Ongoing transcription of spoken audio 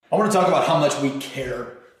I want to talk about how much we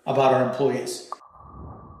care about our employees.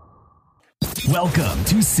 Welcome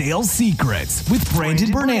to Sales Secrets with Brandon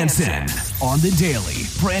Bernanson. On the daily,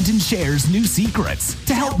 Brandon shares new secrets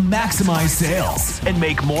to help maximize sales and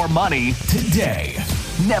make more money today.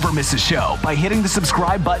 Never miss a show by hitting the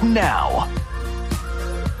subscribe button now.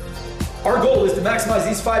 Our goal is to maximize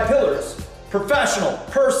these 5 pillars: professional,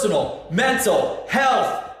 personal, mental,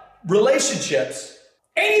 health, relationships.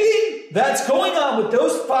 Anything that's going on with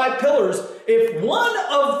those 5 pillars, if one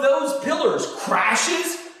of those pillars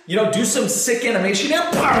crashes, do some sick animation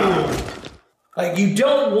and boom. Like, you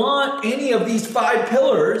don't want any of these 5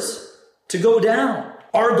 pillars to go down.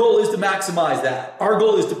 Our goal is to maximize that. Our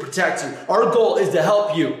goal is to protect you. Our goal is to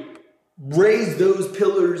help you raise those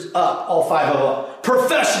pillars up, all 5 of them.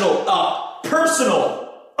 Professional up,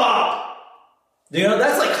 personal up.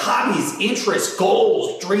 That's like hobbies, interests,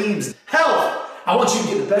 goals, dreams, health. I want you to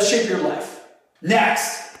get the best shape of your life.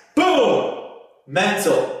 Next, boom,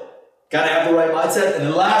 mental. Got to have the right mindset. And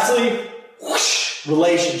then lastly, whoosh,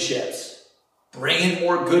 relationships. Bring in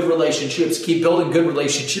more good relationships. Keep building good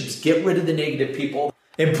relationships. Get rid of the negative people.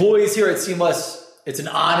 Employees here at Seamless, it's an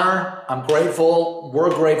honor. I'm grateful. We're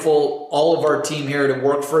grateful. All of our team here to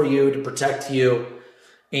work for you, to protect you.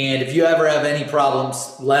 And if you ever have any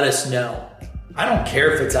problems, let us know. I don't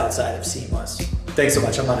care if it's outside of Seamless. Thanks so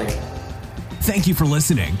much. I'm out of here. Thank you for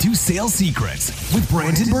listening to Sales Secrets with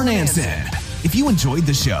Brandon Bernanson. If you enjoyed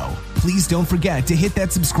the show, please don't forget to hit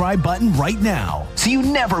that subscribe button right now so you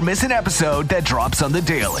never miss an episode that drops on the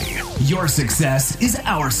daily. Your success is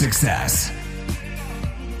our success.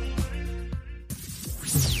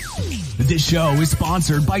 This show is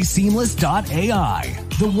sponsored by Seamless.ai,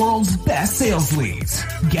 the world's best sales leads.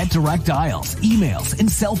 Get direct dials, emails, and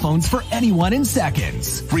cell phones for anyone in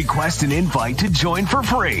seconds. Request an invite to join for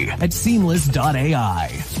free at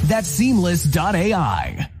Seamless.ai. That's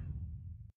Seamless.ai.